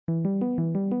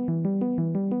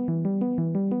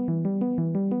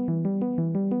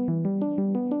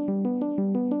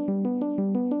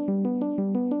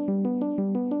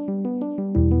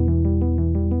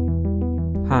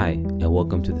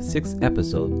welcome to the 6th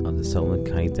episode of the Sullivan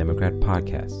County Democrat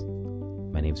podcast.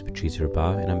 My name is Patricia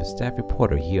Rabah, and I'm a staff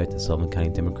reporter here at the Sullivan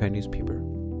County Democrat newspaper.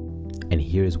 And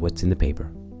here is what's in the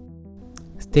paper.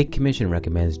 State Commission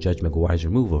recommends Judge McGuire's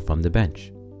removal from the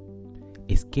bench.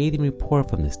 A scathing report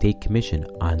from the State Commission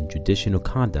on Judicial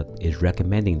Conduct is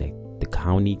recommending that the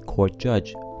County Court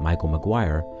Judge, Michael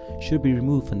McGuire, should be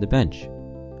removed from the bench.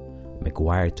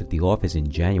 McGuire took the office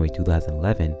in January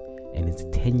 2011, and his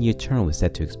 10-year term was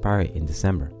set to expire in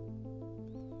December.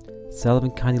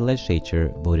 Sullivan County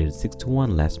Legislature voted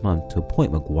 6-1 last month to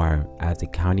appoint McGuire as the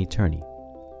county attorney.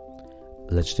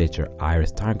 Legislator Ira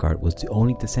Steingart was the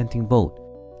only dissenting vote,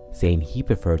 saying he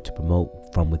preferred to promote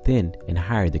from within and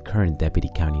hire the current deputy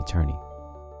county attorney.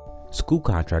 School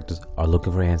contractors are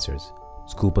looking for answers.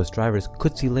 School bus drivers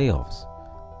could see layoffs.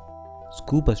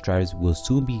 School bus drivers will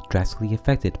soon be drastically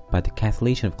affected by the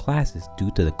cancellation of classes due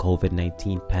to the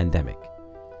COVID-19 pandemic.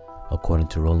 According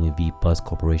to Rolling V Bus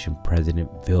Corporation President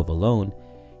Phil Vallone,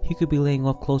 he could be laying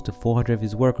off close to 400 of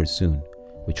his workers soon,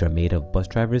 which are made of bus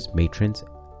drivers, matrons,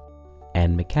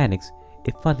 and mechanics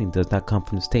if funding does not come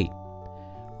from the state.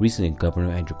 Recently,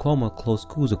 Governor Andrew Cuomo closed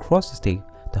schools across the state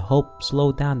to help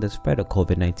slow down the spread of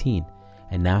COVID-19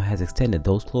 and now has extended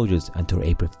those closures until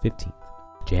April 15th.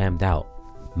 Jammed out.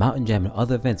 Mountain Jam and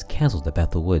other events canceled at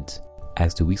Bethel Woods.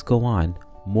 As the weeks go on,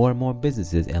 more and more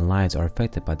businesses and lives are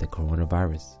affected by the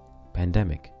coronavirus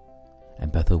pandemic,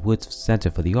 and Bethel Woods Center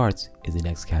for the Arts is the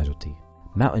next casualty.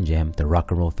 Mountain Jam, the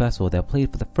rock and roll festival that played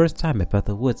for the first time at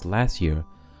Bethel Woods last year,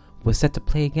 was set to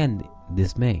play again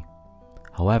this May.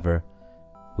 However,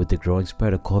 with the growing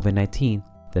spread of COVID-19,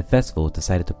 the festival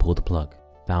decided to pull the plug.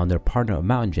 Founder and partner of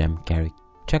Mountain Jam, Gary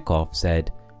Chekhov,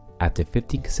 said, "After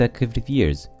 15 consecutive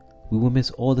years, we will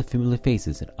miss all the familiar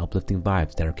faces and uplifting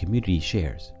vibes that our community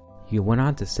shares." He went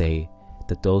on to say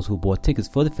that those who bought tickets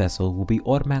for the festival will be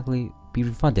automatically be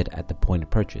refunded at the point of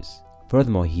purchase.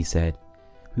 Furthermore, he said,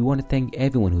 "We want to thank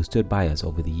everyone who stood by us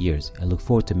over the years and look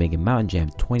forward to making Mountain Jam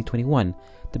 2021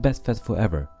 the best festival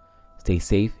ever. Stay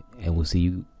safe and we'll see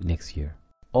you next year."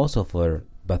 Also for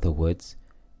Bethel Woods,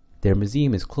 their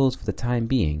museum is closed for the time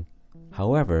being.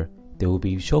 However, they will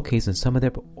be showcasing some of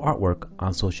their artwork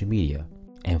on social media.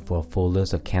 And for a full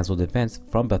list of canceled events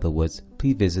from Bethel Woods,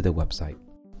 please visit their website.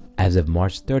 As of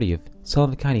March 30th,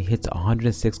 Sullivan County hits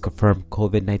 106 confirmed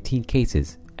COVID-19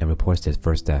 cases and reports their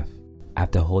first death.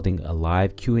 After holding a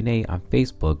live Q&A on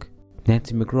Facebook,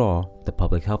 Nancy McGraw, the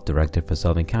public health director for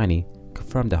Sullivan County,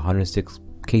 confirmed that 106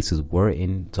 cases were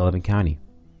in Sullivan County.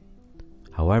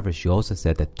 However, she also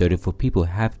said that 34 people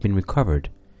have been recovered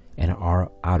and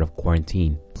are out of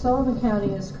quarantine. Sullivan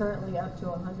County is currently up to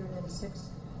 106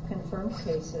 confirmed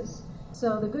cases.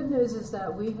 So the good news is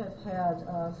that we have had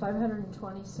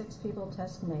 526 people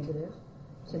test negative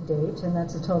to date, and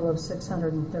that's a total of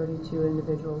 632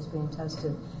 individuals being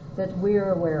tested that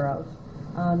we're aware of.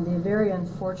 The very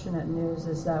unfortunate news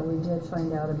is that we did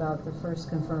find out about the first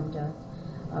confirmed death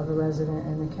of a resident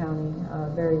in the county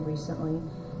very recently,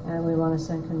 and we want to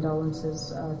send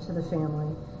condolences to the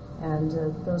family. And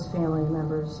those family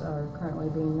members are currently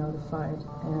being notified,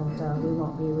 and we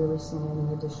won't be releasing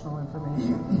any additional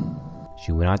information.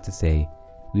 She went on to say,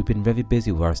 "We've been very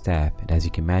busy with our staff, and as you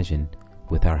can imagine,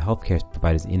 with our healthcare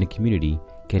providers in the community,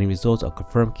 getting results of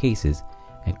confirmed cases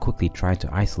and quickly trying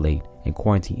to isolate and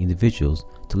quarantine individuals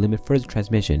to limit further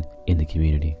transmission in the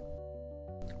community."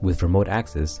 With remote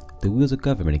access, the wheels of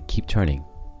government keep turning.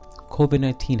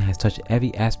 COVID-19 has touched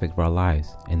every aspect of our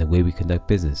lives and the way we conduct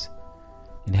business.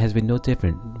 It has been no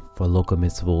different for local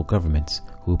municipal governments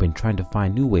who have been trying to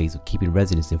find new ways of keeping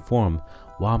residents informed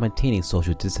while maintaining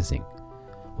social distancing.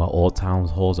 While all town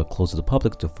halls are closed to the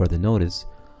public to further notice,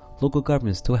 local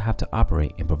governments still have to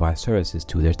operate and provide services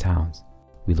to their towns.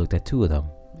 We looked at two of them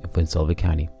in Sullivan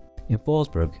County. In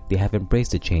Fallsburg, they have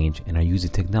embraced the change and are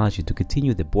using technology to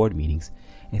continue their board meetings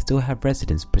and still have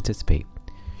residents participate.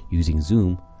 Using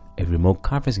Zoom, a remote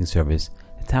conferencing service,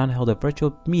 the town held a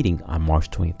virtual meeting on March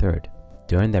 23rd.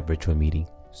 During that virtual meeting,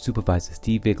 Supervisor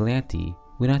Steve Vigilanti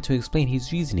went on to explain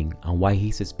his reasoning on why he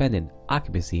suspended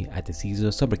occupancy at the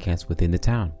seasonal summer camps within the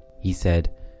town. He said,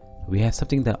 "We have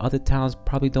something that other towns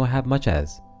probably don't have much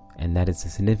as, and that is a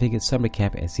significant summer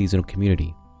camp and seasonal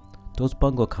community. Those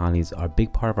bungalow colonies are a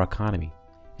big part of our economy,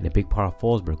 and a big part of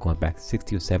Fallsburg going back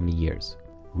 60 or 70 years.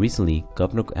 Recently,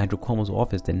 Governor Andrew Cuomo's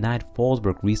office denied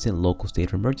Fallsburg's recent local state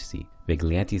of emergency.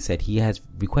 Vigilanti said he has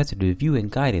requested review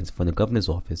and guidance from the governor's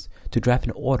office to draft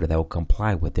an order that will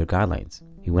comply with their guidelines."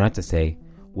 He went on to say,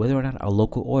 "Whether or not our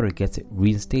local order gets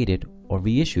reinstated or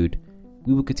reissued,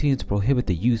 we will continue to prohibit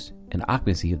the use and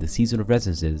occupancy of the seasonal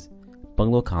residences,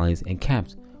 bungalow colonies, and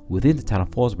camps within the town of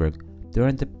Fallsburg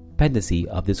during the pendency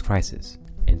of this crisis."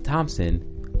 In Thompson,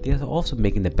 they are also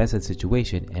making the best of the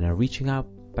situation and are reaching out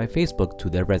by Facebook to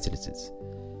their residences.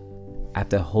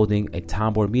 After holding a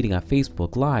town board meeting on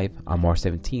Facebook Live on March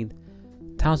 17th,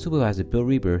 Town Supervisor Bill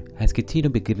Reber has continued to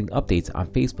be giving updates on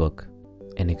Facebook,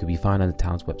 and it can be found on the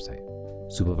town's website.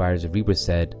 Supervisor Reber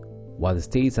said, while the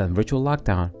state is on virtual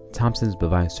lockdown, Thompson is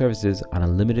providing services on a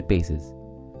limited basis,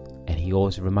 and he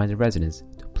also reminded residents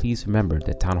to please remember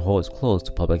that Town Hall is closed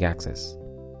to public access.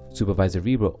 Supervisor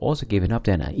Reber also gave an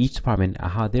update on each department on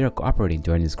how they are operating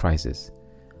during this crisis.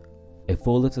 A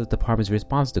full list of the department's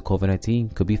response to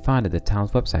COVID-19 could be found at the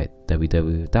town's website,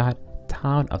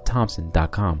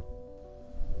 www.townofthompson.com.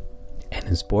 And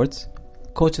in sports,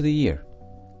 Coach of the Year.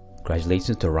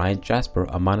 Congratulations to Ryan Jasper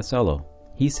of Monticello.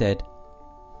 He said,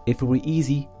 "If it were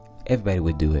easy, everybody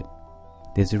would do it.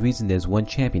 There's a reason there's one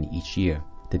champion each year.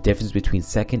 The difference between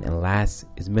second and last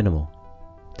is minimal.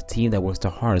 The team that works the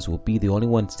hardest will be the only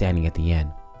one standing at the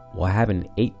end." While having an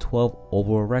 8-12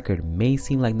 overall record may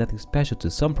seem like nothing special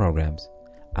to some programs,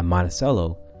 at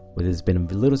Monticello, where there's been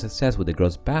little success with the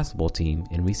girls' basketball team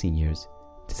in recent years,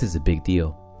 this is a big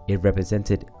deal. It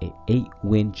represented an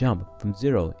 8-win jump from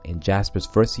 0 in Jasper's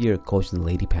first year coaching the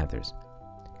Lady Panthers.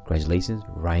 Congratulations,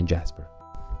 Ryan Jasper.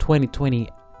 2020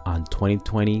 on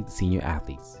 2020 senior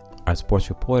athletes. Our sports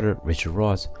reporter, Richard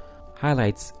Ross,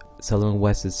 highlights Sutherland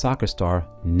West's soccer star,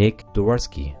 Nick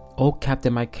Dworsky. "Oh,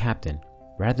 Captain, my Captain."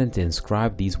 Rather than to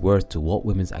inscribe these words to Walt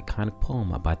Whitman's iconic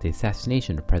poem about the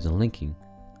assassination of President Lincoln,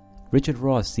 Richard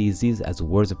Ross sees these as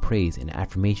words of praise and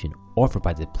affirmation offered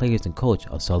by the players and coach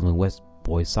of Sutherland West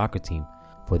boys soccer team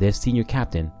for their senior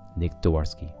captain, Nick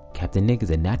Dworsky. Captain Nick is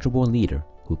a natural-born leader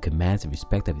who commands the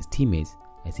respect of his teammates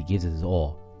as he gives his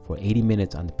all for 80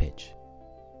 minutes on the pitch.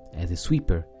 As a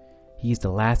sweeper, he is the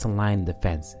last in line in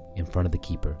defense in front of the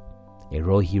keeper, a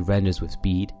role he renders with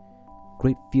speed,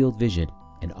 great field vision,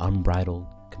 and unbridled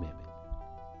commitment.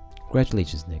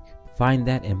 Congratulations, Nick. Find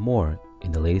that and more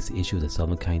in the latest issue of the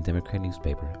Sutherland County Democrat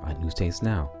newspaper on Newsdays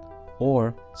Now,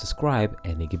 or subscribe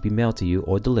and it can be mailed to you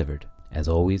or delivered. As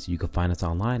always, you can find us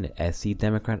online at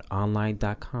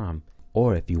scdemocratonline.com,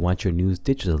 or if you want your news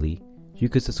digitally, you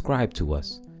can subscribe to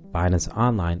us. Find us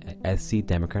online at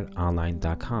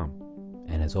scdemocratonline.com.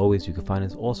 And as always, you can find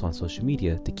us also on social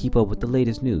media to keep up with the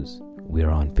latest news. We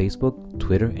are on Facebook,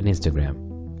 Twitter, and Instagram.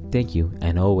 Thank you,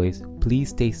 and always, please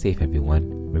stay safe,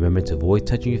 everyone. Remember to avoid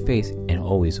touching your face and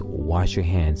always wash your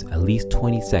hands at least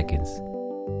 20 seconds.